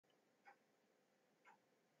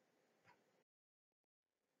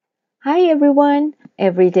Hi everyone!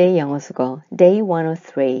 Everyday 영어숙어 Day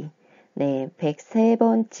 103 네,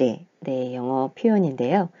 103번째 영어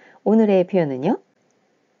표현인데요. 오늘의 표현은요.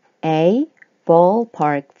 A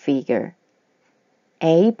ballpark figure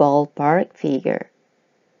A ballpark figure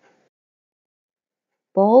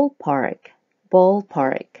ballpark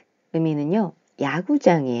의미는요.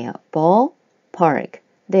 야구장이에요. ballpark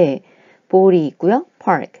네, 볼이 있고요.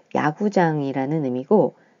 park 야구장이라는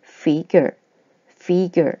의미고 figure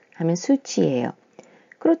하면 수치예요.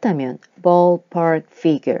 그렇다면 ballpark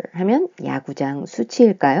figure 하면 야구장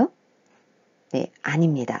수치일까요? 네,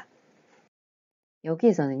 아닙니다.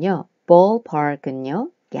 여기에서는요.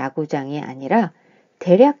 ballpark은요. 야구장이 아니라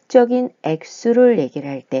대략적인 액수를 얘기를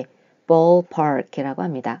할 때 ballpark이라고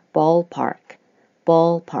합니다. ballpark.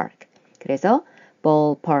 그래서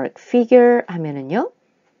ballpark figure 하면은요.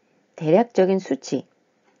 대략적인 수치,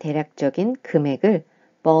 대략적인 금액을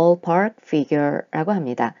ballpark figure라고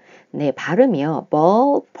합니다. 네, 발음이요.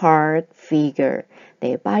 ballpark figure.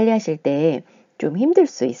 네, 빨리 하실 때 좀 힘들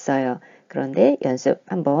수 있어요. 그런데 연습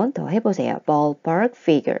한번 더 해보세요. ballpark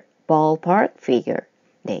figure.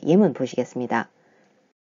 네, 예문 보시겠습니다.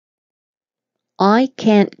 I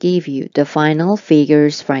can't give you the final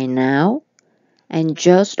figures right now, and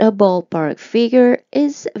just a ballpark figure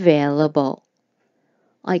is available.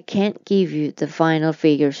 I can't give you the final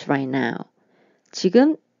figures right now.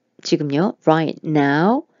 지금요, right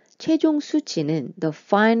now, 최종 수치는 the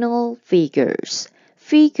final figures.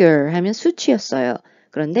 figure 하면 수치였어요.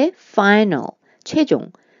 그런데 final,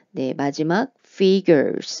 최종, 네, 마지막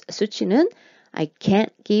figures, 수치는 I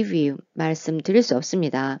can't give you, 말씀드릴 수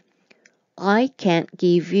없습니다. I can't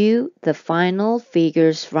give you the final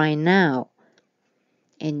figures right now.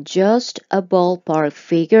 And just a ballpark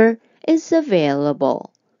figure is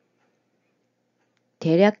available.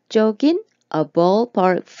 대략적인 a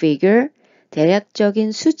ballpark figure,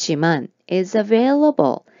 대략적인 수치만 is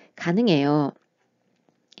available, 가능해요.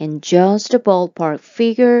 And just a ballpark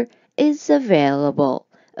figure is available.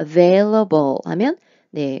 available 하면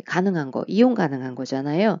네, 가능한 거, 이용 가능한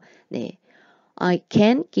거잖아요. 네. I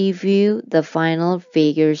can't give you the final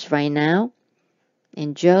figures right now.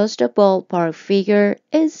 And just a ballpark figure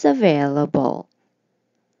is available.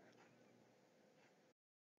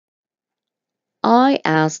 I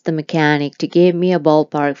asked the mechanic to give me a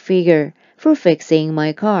ballpark figure for fixing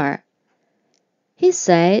my car. He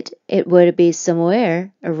said it would be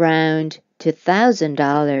somewhere around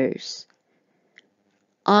 $2,000.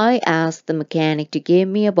 I asked the mechanic to give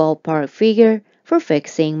me a ballpark figure for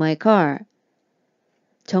fixing my car.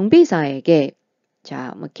 정비사에게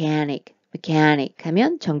mechanic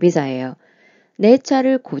하면 정비사예요. 내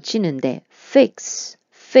차를 고치는데 fix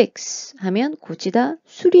하면 고치다,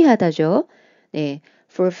 수리하다죠. 네,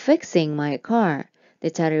 for fixing my car, 내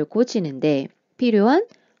차를 고치는데 필요한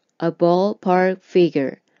a ballpark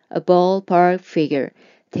figure,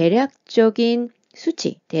 대략적인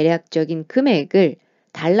수치, 대략적인 금액을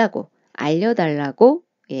달라고, 알려달라고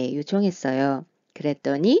요청했어요.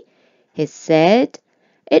 그랬더니 he said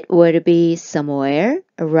it would be somewhere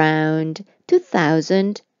around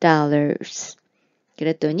 $2,000.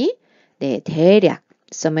 그랬더니 네, 대략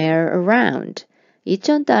somewhere around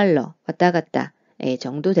 $2,000 왔다 갔다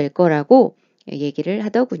정도 될 거라고 얘기를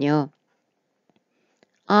하더군요.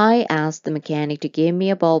 I asked the mechanic to give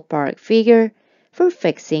me a ballpark figure for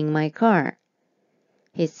fixing my car.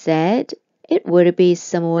 He said it would be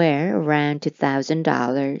somewhere around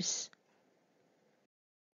 $2,000.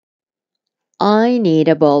 I need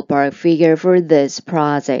a ballpark figure for this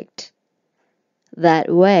project.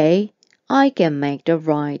 That way, I can make the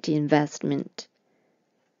right investment.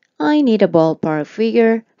 I need a ballpark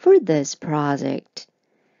figure for this project.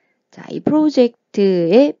 자, 이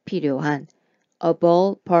프로젝트에 필요한 a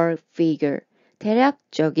ballpark figure,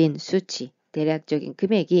 대략적인 수치, 대략적인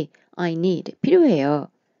금액이 I need, 필요해요.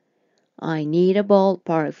 I need a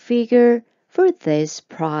ballpark figure for this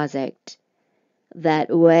project.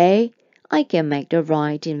 That way, I can make the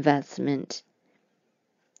right investment.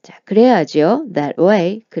 자, 그래야죠. That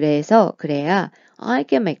way, 그래야 I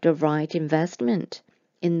can make the right investment.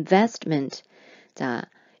 자,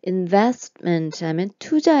 investment 하면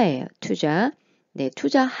투자예요. 투자. 네,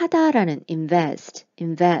 투자하다라는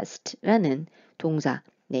invest라는 동사.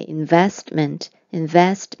 네, investment,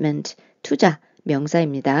 투자,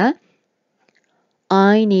 명사입니다.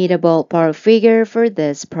 I need a ballpark figure for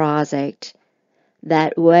this project.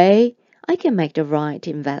 That way, I can make the right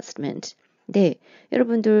investment. 네,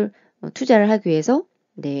 여러분들 투자를 하기 위해서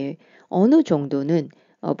네, 어느 정도는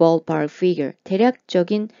ballpark figure,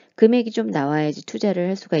 대략적인 금액이 좀 나와야지 투자를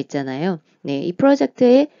할 수가 있잖아요. 네, 이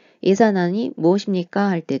프로젝트에 예산안이 무엇입니까?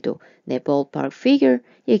 할 때도 네, ballpark figure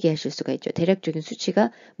얘기하실 수가 있죠. 대략적인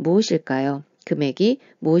수치가 무엇일까요? 금액이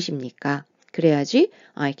무엇입니까? 그래야지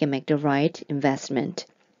I can make the right investment.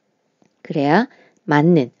 그래야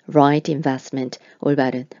맞는 right investment,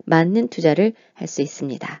 올바른 맞는 투자를 할 수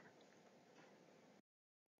있습니다.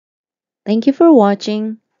 Thank you for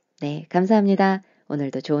watching. 네, 감사합니다.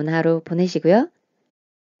 오늘도 좋은 하루 보내시고요.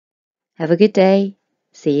 Have a good day.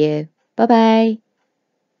 See you. Bye bye.